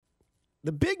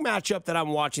The big matchup that I'm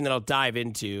watching that I'll dive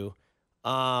into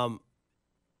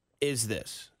is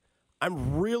this.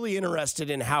 I'm really interested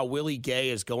in how Willie Gay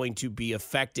is going to be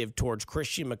effective towards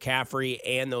Christian McCaffrey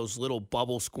and those little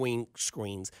bubble screen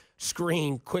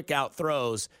quick out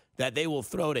throws that they will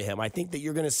throw to him. I think that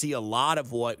you're going to see a lot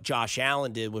of what Josh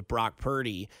Allen did with Brock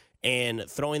Purdy and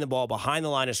throwing the ball behind the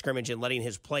line of scrimmage and letting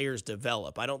his players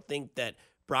develop. I don't think that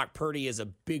Brock Purdy is a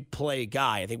big play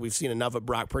guy. I think we've seen enough of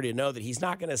Brock Purdy to know that he's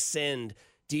not going to send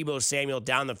Deebo Samuel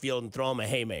down the field and throw him a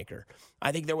haymaker.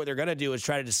 I think that what they're going to do is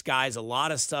try to disguise a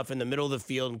lot of stuff in the middle of the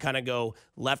field and kind of go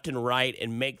left and right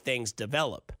and make things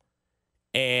develop.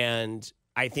 And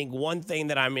I think one thing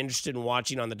that I'm interested in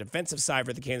watching on the defensive side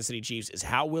for the Kansas City Chiefs is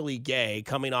how Willie Gay,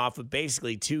 coming off of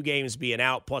basically 2 games being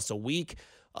out plus a week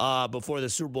before the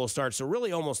Super Bowl starts, so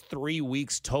really almost 3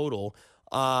 weeks total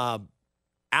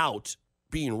out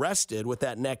being rested with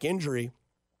that neck injury.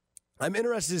 I'm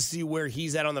interested to see where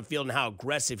he's at on the field and how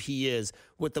aggressive he is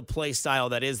with the play style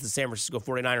that is the San Francisco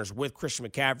 49ers with Christian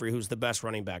McCaffrey, who's the best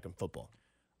running back in football.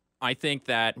 I think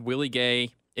that Willie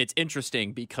Gay, it's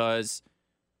interesting because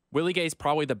Willie Gay is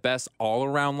probably the best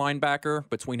all-around linebacker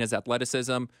between his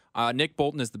athleticism. Nick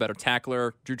Bolton is the better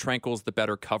tackler. Drew Tranquil is the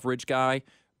better coverage guy.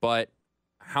 But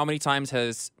how many times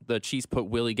has the Chiefs put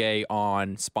Willie Gay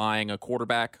on spying a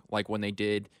quarterback like when they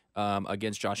did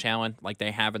against Josh Allen, like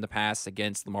they have in the past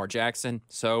against Lamar Jackson?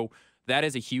 So that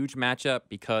is a huge matchup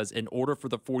because in order for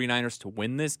the 49ers to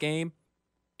win this game,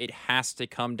 it has to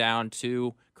come down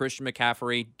to Christian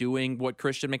McCaffrey doing what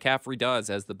Christian McCaffrey does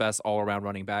as the best all-around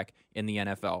running back in the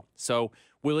NFL. So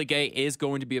Willie Gay is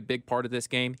going to be a big part of this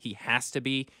game. He has to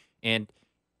be. And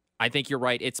I think you're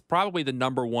right. It's probably the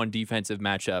number one defensive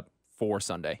matchup for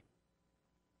Sunday.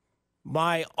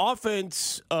 My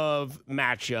offensive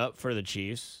matchup for the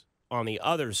Chiefs on the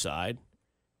other side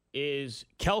is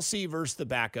Kelsey versus the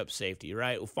backup safety,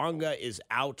 right? Ufanga is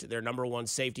out, their number one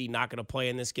safety, not going to play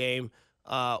in this game,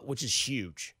 which is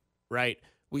huge, right?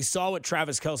 We saw what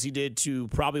Travis Kelsey did to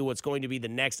probably what's going to be the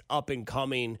next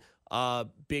up-and-coming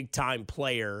big-time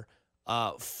player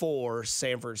for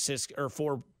San Francisco or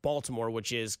for Baltimore,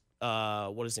 which is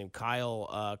what is his name?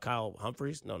 Kyle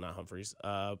Humphreys? No, not Humphreys.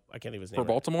 I can't think of his name. For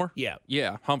Baltimore? Yeah.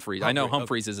 Yeah, Humphreys. I know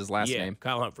Humphreys is his last name.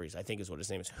 Kyle Humphreys, I think is what his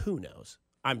name is. Who knows?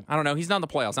 I don't know. He's not in the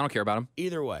playoffs. I don't care about him.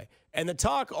 Either way. And the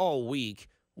talk all week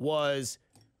was,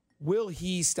 will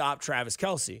he stop Travis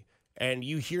Kelsey? And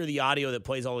you hear the audio that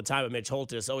plays all the time of Mitch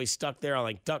Holtis. Oh, he's stuck there on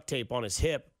like duct tape on his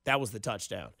hip. That was the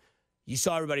touchdown. You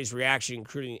saw everybody's reaction,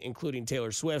 including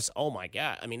Taylor Swift's. Oh, my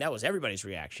God. I mean, that was everybody's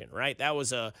reaction, right? That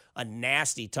was a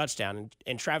nasty touchdown.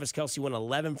 And Travis Kelsey went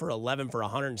 11 for 11 for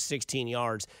 116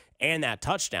 yards and that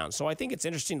touchdown. So I think it's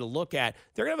interesting to look at.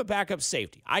 They're going to have a backup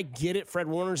safety. I get it. Fred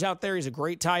Warner's out there. He's a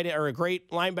great tight end or a great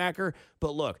linebacker.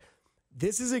 But look,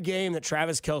 this is a game that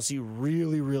Travis Kelsey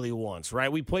really, really wants,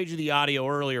 right? We played you the audio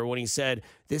earlier when he said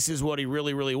this is what he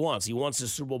really, really wants. He wants the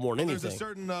Super Bowl more than anything. There's a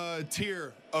certain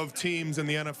tier of teams in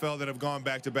the NFL that have gone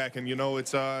back-to-back, and, you know,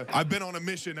 it's I've been on a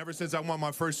mission ever since I won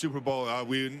my first Super Bowl.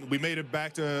 We made it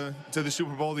back to the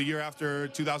Super Bowl the year after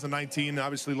 2019,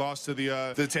 obviously lost to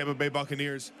the Tampa Bay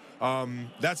Buccaneers.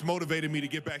 That's motivated me to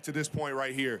get back to this point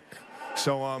right here.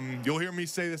 So you'll hear me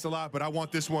say this a lot, but I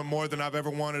want this one more than I've ever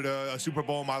wanted a Super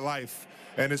Bowl in my life.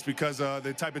 And it's because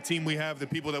the type of team we have, the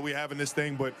people that we have in this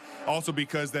thing, but also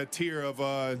because that tier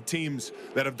of teams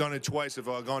that have done it twice have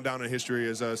gone down in history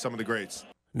as some of the greats.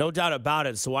 No doubt about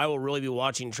it. So I will really be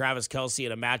watching Travis Kelsey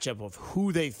in a matchup of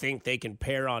who they think they can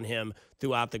pair on him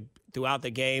throughout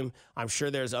the game. I'm sure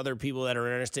there's other people that are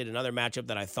interested in another matchup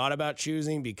that I thought about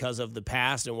choosing because of the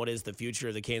past and what is the future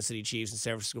of the Kansas City Chiefs and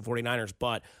San Francisco 49ers.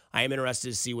 But I am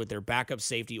interested to see what their backup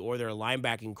safety or their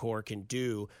linebacking core can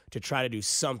do to try to do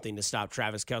something to stop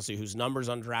Travis Kelsey, whose numbers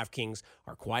on DraftKings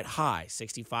are quite high,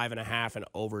 65.5 and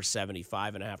over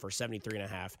 75.5 or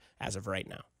 73.5 as of right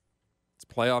now.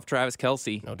 It's playoff Travis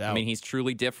Kelsey. No doubt. I mean, he's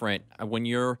truly different. When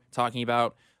you're talking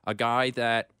about a guy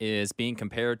that is being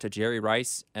compared to Jerry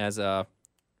Rice as a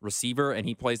receiver and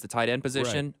he plays the tight end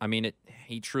position, right. I mean,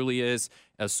 he truly is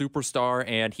a superstar,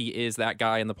 and he is that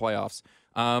guy in the playoffs.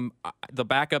 The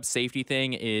backup safety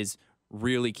thing is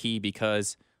really key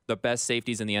because the best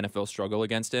safeties in the NFL struggle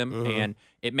against him, and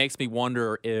it makes me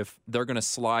wonder if they're going to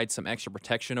slide some extra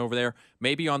protection over there.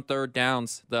 Maybe on third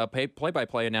downs, the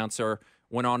play-by-play announcer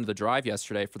went on to the drive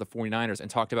yesterday for the 49ers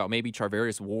and talked about maybe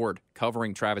Charvarius Ward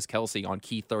covering Travis Kelsey on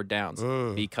key third downs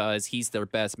because he's their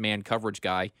best man coverage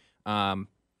guy. Yeah,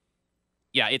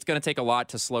 it's going to take a lot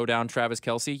to slow down Travis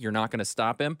Kelsey. You're not going to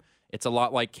stop him. It's a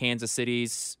lot like Kansas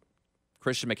City's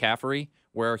Christian McCaffrey,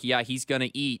 where, yeah, he's going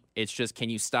to eat. It's just, can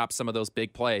you stop some of those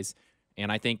big plays?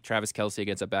 And I think Travis Kelce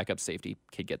against a backup safety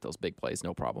could get those big plays,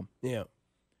 no problem. Yeah.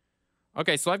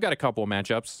 Okay, so I've got a couple of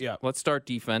matchups. Yeah. Let's start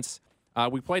defense.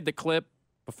 We played the clip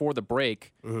before the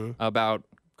break about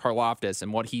Karlaftis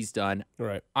and what he's done.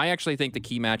 Right. I actually think the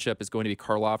key matchup is going to be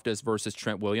Karlaftis versus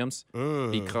Trent Williams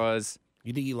because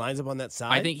you think he lines up on that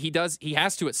side? I think he does. He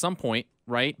has to at some point,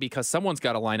 right? Because someone's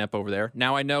got to line up over there.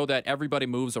 Now I know that everybody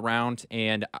moves around,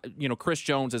 and Chris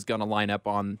Jones is going to line up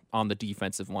on the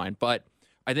defensive line, but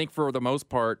I think for the most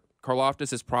part,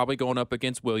 Karlaftis is probably going up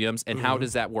against Williams. And how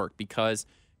does that work? Because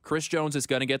Chris Jones is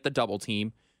going to get the double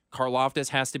team. Karlaftis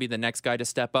has to be the next guy to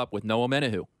step up with Noah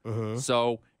Menahu.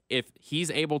 So if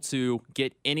he's able to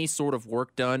get any sort of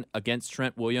work done against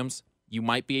Trent Williams, you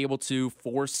might be able to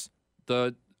force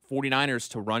the 49ers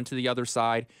to run to the other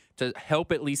side to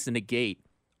help at least negate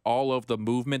all of the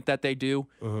movement that they do,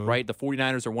 right? The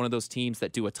 49ers are one of those teams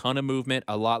that do a ton of movement,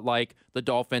 a lot like the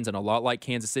Dolphins and a lot like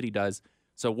Kansas City does.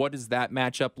 So what does that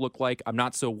matchup look like? I'm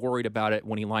not so worried about it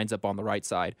when he lines up on the right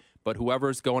side. But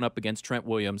whoever's going up against Trent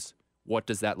Williams, what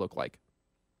does that look like?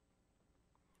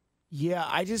 Yeah,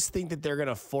 I just think that they're going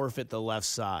to forfeit the left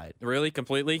side. Really?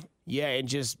 Completely? Yeah, and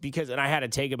just because, and I had a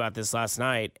take about this last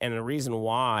night, and the reason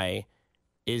why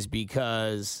is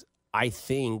because I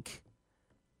think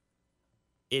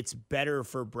it's better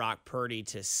for Brock Purdy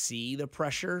to see the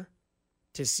pressure,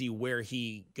 to see where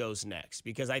he goes next,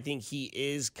 because I think he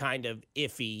is kind of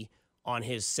iffy on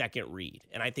his second read.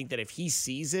 And I think that if he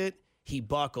sees it, he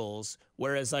buckles.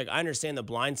 Whereas, I understand the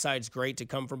blind side's great to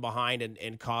come from behind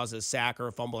and cause a sack or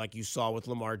a fumble like you saw with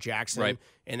Lamar Jackson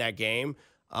in that game.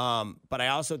 But I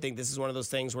also think this is one of those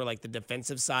things where, the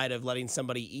defensive side of letting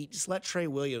somebody eat, just let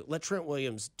Trent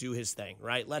Williams do his thing,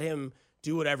 right? Let him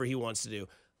do whatever he wants to do.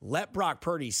 Let Brock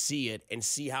Purdy see it and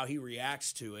see how he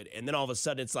reacts to it. And then all of a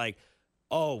sudden it's like,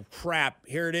 oh, crap,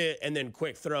 here it is. And then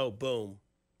quick throw, boom.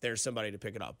 There's somebody to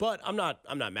pick it up. But I'm not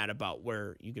mad about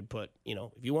where you could put,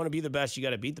 if you want to be the best, you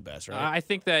got to beat the best, right? I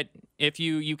think that if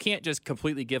you can't just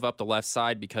completely give up the left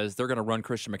side because they're going to run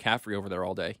Christian McCaffrey over there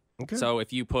all day. Okay. So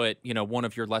if you put, one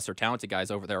of your lesser talented guys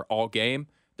over there all game,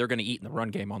 they're going to eat in the run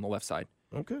game on the left side.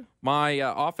 Okay. My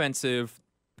offensive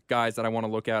guys that I want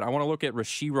to look at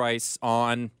Rashee Rice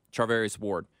on Charvarius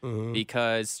Ward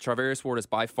because Charvarius Ward is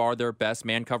by far their best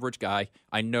man coverage guy.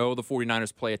 I know the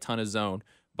 49ers play a ton of zone,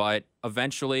 but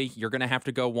eventually you're going to have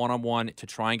to go one-on-one to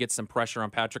try and get some pressure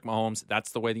on Patrick Mahomes.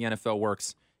 That's the way the NFL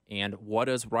works. And what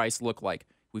does Rice look like?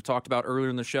 We've talked about earlier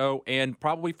in the show, and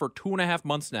probably for 2.5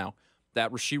 months now,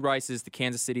 that Rashee Rice is the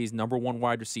Kansas City's number one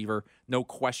wide receiver. No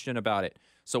question about it.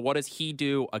 So what does he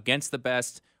do against the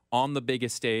best on the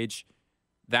biggest stage?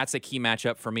 That's a key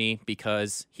matchup for me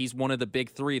because he's one of the big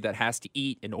three that has to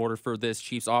eat in order for this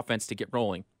Chiefs offense to get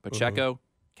rolling. Pacheco,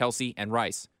 Kelce, and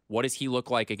Rice. What does he look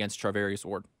like against Charvarius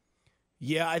Ward?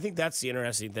 Yeah, I think that's the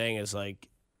interesting thing is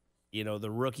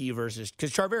the rookie versus,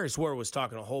 because Charvarius Ward was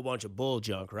talking a whole bunch of bull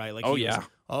junk, right?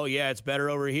 It's better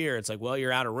over here. It's like, well,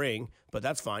 you're out of ring, but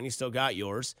that's fine. You still got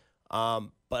yours. But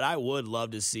I would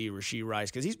love to see Rashee Rice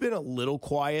because he's been a little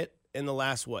quiet in the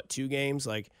last, 2 games?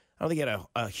 I don't think he had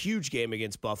a huge game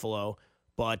against Buffalo,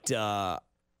 but a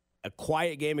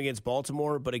quiet game against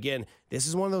Baltimore. But again, this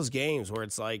is one of those games where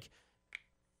it's like,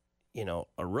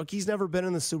 a rookie's never been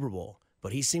in the Super Bowl,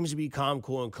 but he seems to be calm,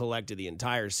 cool, and collected the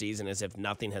entire season as if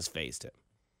nothing has fazed him.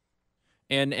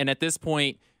 And at this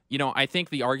point, I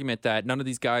think the argument that none of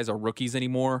these guys are rookies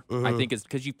anymore, I think is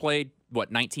because you've played,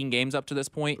 19 games up to this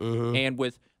point, and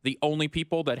with the only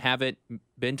people that haven't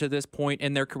been to this point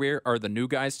in their career are the new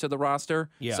guys to the roster.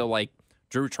 Yeah. So,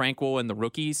 Drew Tranquill and the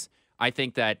rookies, I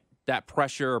think that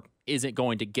pressure isn't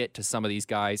going to get to some of these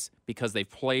guys because they've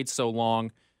played so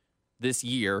long this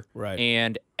year, right?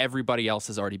 And everybody else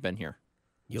has already been here.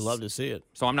 You love to see it.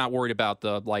 So I'm not worried about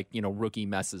the rookie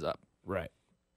messes up. Right.